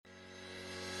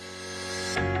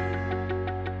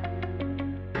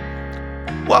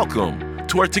Welcome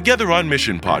to our Together on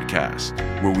Mission podcast,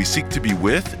 where we seek to be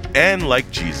with and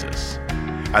like Jesus.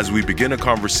 As we begin a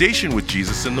conversation with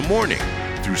Jesus in the morning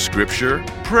through scripture,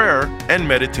 prayer, and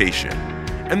meditation,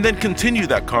 and then continue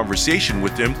that conversation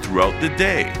with Him throughout the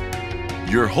day.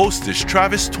 Your host is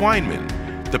Travis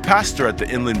Twineman, the pastor at the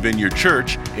Inland Vineyard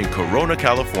Church in Corona,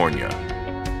 California.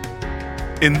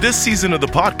 In this season of the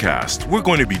podcast, we're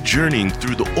going to be journeying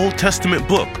through the Old Testament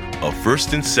book of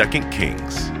 1st and 2nd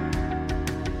Kings.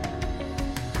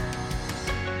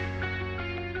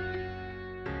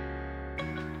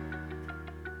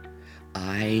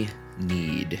 I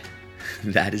need.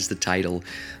 That is the title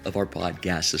of our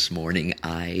podcast this morning.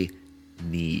 I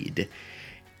need.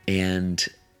 And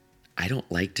I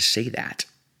don't like to say that.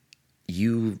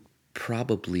 You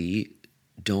probably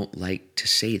don't like to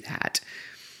say that.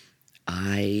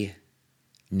 I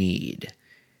need.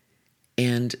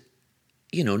 And,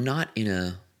 not in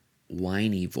a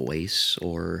whiny voice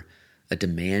or a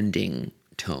demanding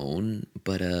tone,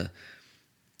 but a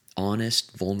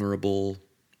honest, vulnerable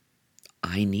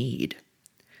I need.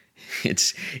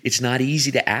 It's not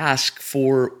easy to ask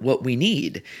for what we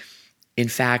need. In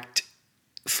fact,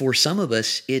 for some of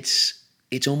us, it's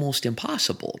almost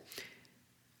impossible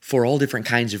for all different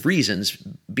kinds of reasons,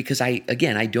 because I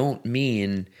don't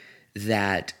mean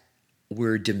that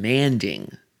we're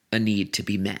demanding a need to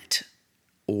be met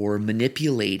or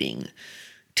manipulating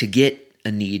to get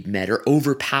a need met or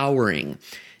overpowering,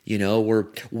 or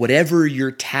whatever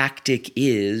your tactic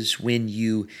is when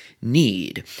you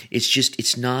need.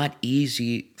 It's not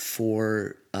easy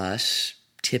for us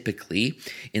typically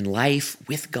in life,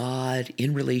 with God,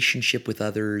 in relationship with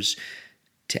others,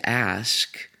 to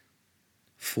ask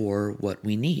for what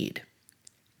we need.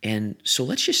 And so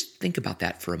let's just think about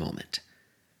that for a moment.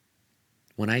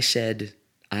 When I said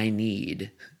I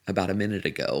need about a minute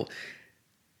ago,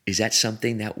 is that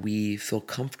something that we feel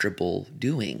comfortable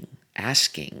doing?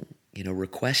 Asking,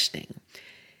 requesting.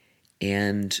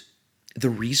 And the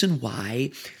reason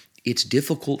why it's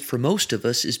difficult for most of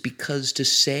us is because to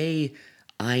say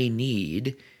I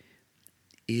need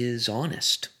is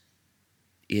honest.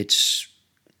 It's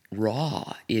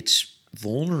raw. It's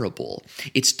vulnerable.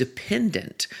 It's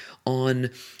dependent on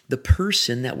the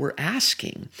person that we're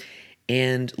asking.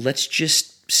 And let's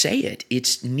just say it.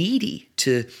 It's needy.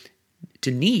 To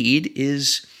need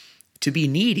is to be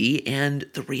needy, and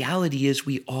the reality is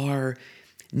we are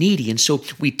needy. And so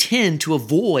we tend to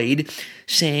avoid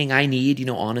saying I need,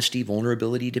 honesty,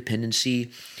 vulnerability, dependency.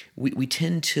 We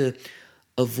tend to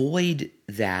avoid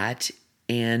that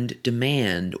and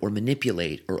demand or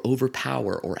manipulate or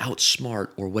overpower or outsmart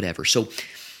or whatever. So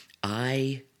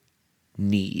I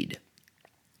need.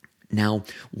 Now,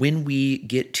 when we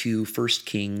get to 1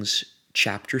 Kings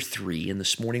chapter 3, and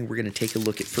this morning we're going to take a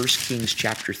look at 1 Kings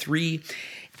chapter 3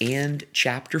 and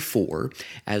chapter 4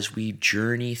 as we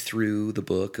journey through the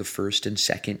book of 1st and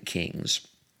 2nd Kings.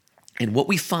 And what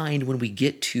we find when we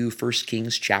get to 1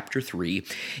 Kings chapter 3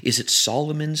 is that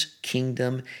Solomon's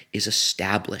kingdom is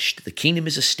established. The kingdom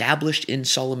is established in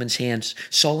Solomon's hands.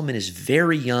 Solomon is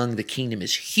very young. The kingdom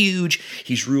is huge.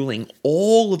 He's ruling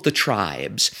all of the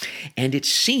tribes. And it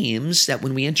seems that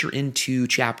when we enter into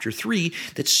chapter 3,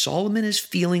 that Solomon is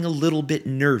feeling a little bit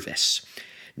nervous.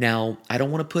 Now, I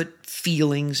don't want to put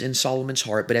feelings in Solomon's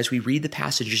heart, but as we read the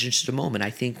passages in just a moment, I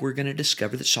think we're going to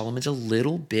discover that Solomon's a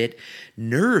little bit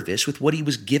nervous with what he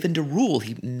was given to rule.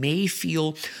 He may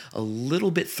feel a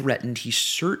little bit threatened. He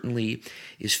certainly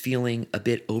is feeling a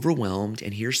bit overwhelmed.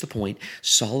 And here's the point.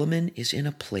 Solomon is in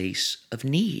a place of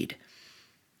need.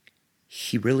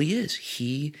 He really is.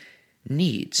 He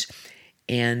needs.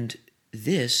 And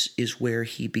this is where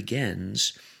he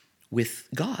begins with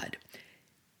God.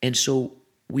 And so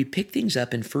we pick things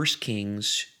up in 1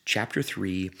 Kings chapter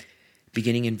 3,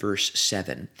 beginning in verse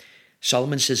 7.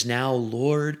 Solomon says, "Now,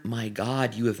 Lord my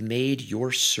God, you have made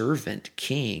your servant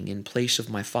king in place of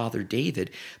my father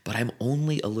David, but I'm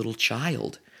only a little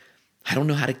child. I don't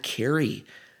know how to carry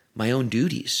my own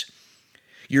duties.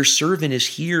 Your servant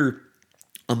is here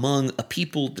among a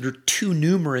people that are too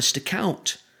numerous to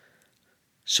count.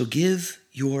 So give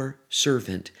your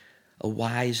servant a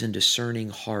wise and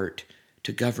discerning heart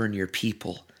to govern your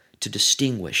people, to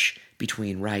distinguish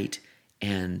between right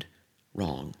and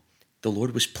wrong." The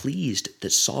Lord was pleased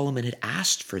that Solomon had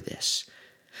asked for this.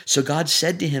 So God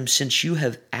said to him, "Since you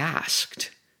have asked,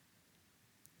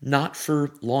 not for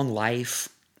long life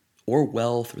or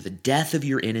wealth or the death of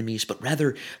your enemies, but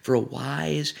rather for a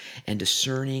wise and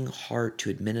discerning heart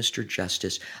to administer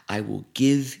justice, I will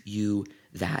give you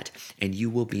that, and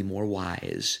you will be more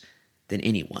wise than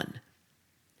anyone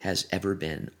has ever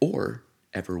been or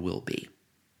ever will be."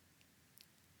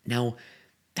 Now,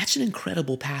 That's an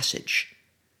incredible passage.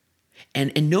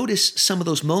 And notice some of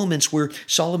those moments where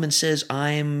Solomon says,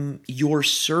 I'm your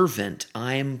servant.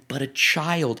 I'm but a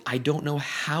child. I don't know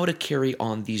how to carry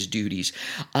on these duties.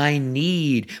 I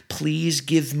need, please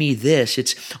give me this.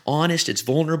 It's honest, it's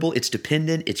vulnerable, it's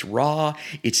dependent, it's raw,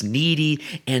 it's needy.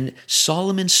 And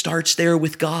Solomon starts there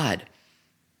with God.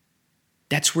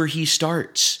 That's where he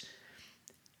starts.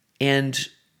 And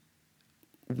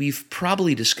we've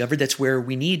probably discovered that's where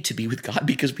we need to be with God,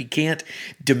 because we can't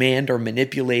demand or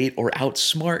manipulate or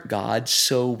outsmart God.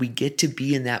 So we get to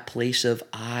be in that place of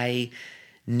I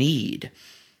need.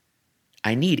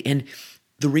 And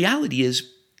the reality is,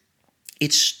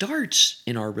 it starts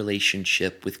in our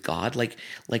relationship with God. Like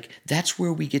that's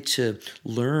where we get to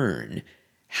learn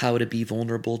how to be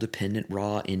vulnerable, dependent,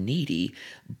 raw, and needy.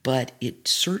 But it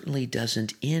certainly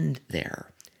doesn't end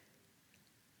there.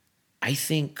 I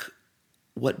think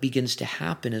what begins to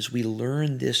happen as we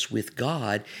learn this with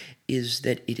God is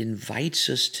that it invites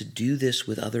us to do this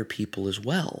with other people as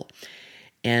well.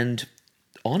 And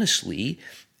honestly,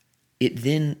 it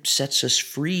then sets us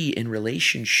free in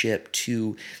relationship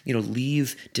to,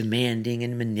 leave demanding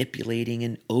and manipulating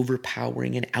and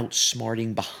overpowering and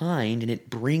outsmarting behind. And it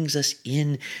brings us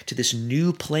in to this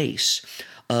new place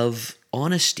of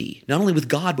honesty, not only with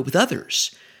God, but with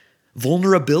others.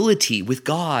 Vulnerability with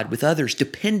God, with others,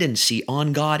 dependency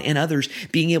on God and others,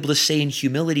 being able to say in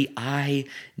humility, I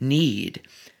need.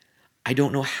 I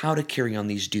don't know how to carry on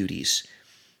these duties.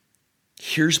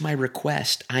 Here's my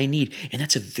request, I need. And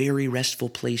that's a very restful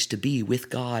place to be with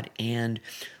God and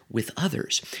with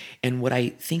others. And what I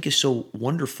think is so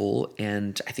wonderful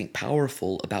and I think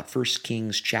powerful about 1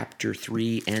 Kings chapter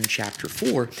 3 and chapter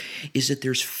 4 is that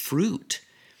there's fruit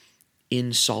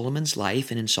in Solomon's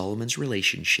life and in Solomon's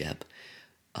relationship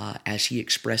as he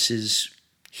expresses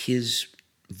his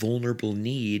vulnerable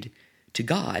need to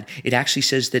God. It actually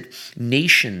says that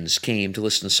nations came to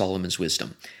listen to Solomon's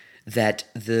wisdom, that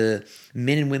the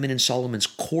men and women in Solomon's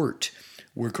court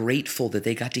were grateful that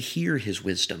they got to hear his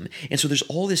wisdom. And so there's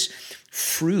all this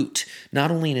fruit,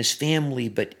 not only in his family,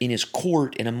 but in his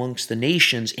court and amongst the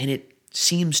nations. And it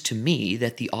seems to me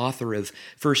that the author of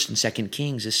 1st and 2nd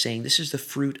Kings is saying this is the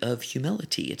fruit of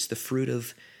humility. It's the fruit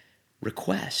of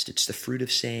request. It's the fruit of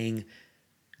saying,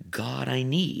 God, I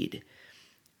need.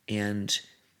 And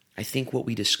I think what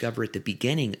we discover at the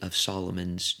beginning of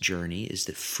Solomon's journey is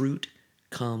that fruit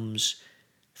comes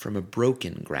from a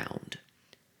broken ground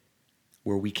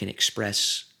where we can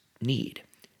express need.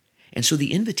 And so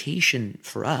the invitation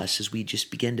for us, as we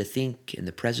just begin to think in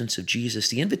the presence of Jesus,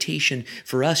 the invitation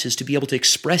for us is to be able to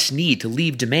express need, to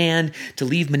leave demand, to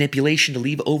leave manipulation, to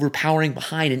leave overpowering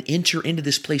behind, and enter into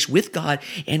this place with God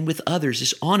and with others,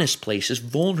 this honest place, this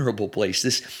vulnerable place,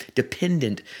 this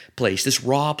dependent place, this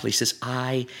raw place, this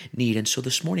I need. And so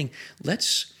this morning,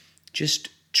 let's just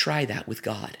try that with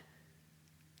God.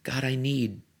 God, I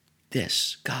need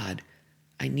this. God,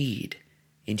 I need,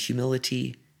 in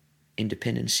humility, in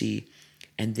dependency,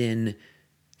 and then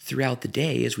throughout the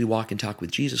day as we walk and talk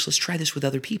with Jesus, let's try this with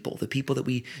other people, the people that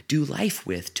we do life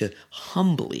with, to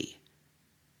humbly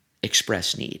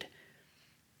express need,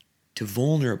 to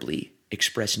vulnerably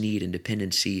express need and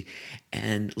dependency,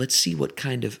 and let's see what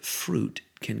kind of fruit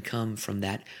can come from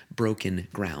that broken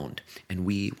ground. And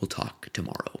we will talk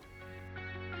tomorrow.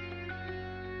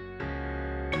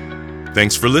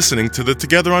 Thanks for listening to the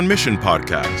Together on Mission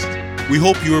podcast. We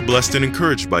hope you were blessed and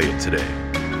encouraged by it today.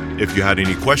 If you had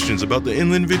any questions about the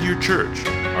Inland Vineyard Church,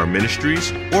 our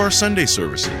ministries, or our Sunday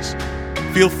services,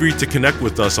 feel free to connect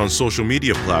with us on social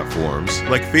media platforms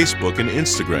like Facebook and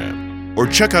Instagram, or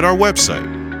check out our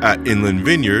website at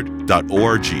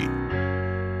inlandvineyard.org.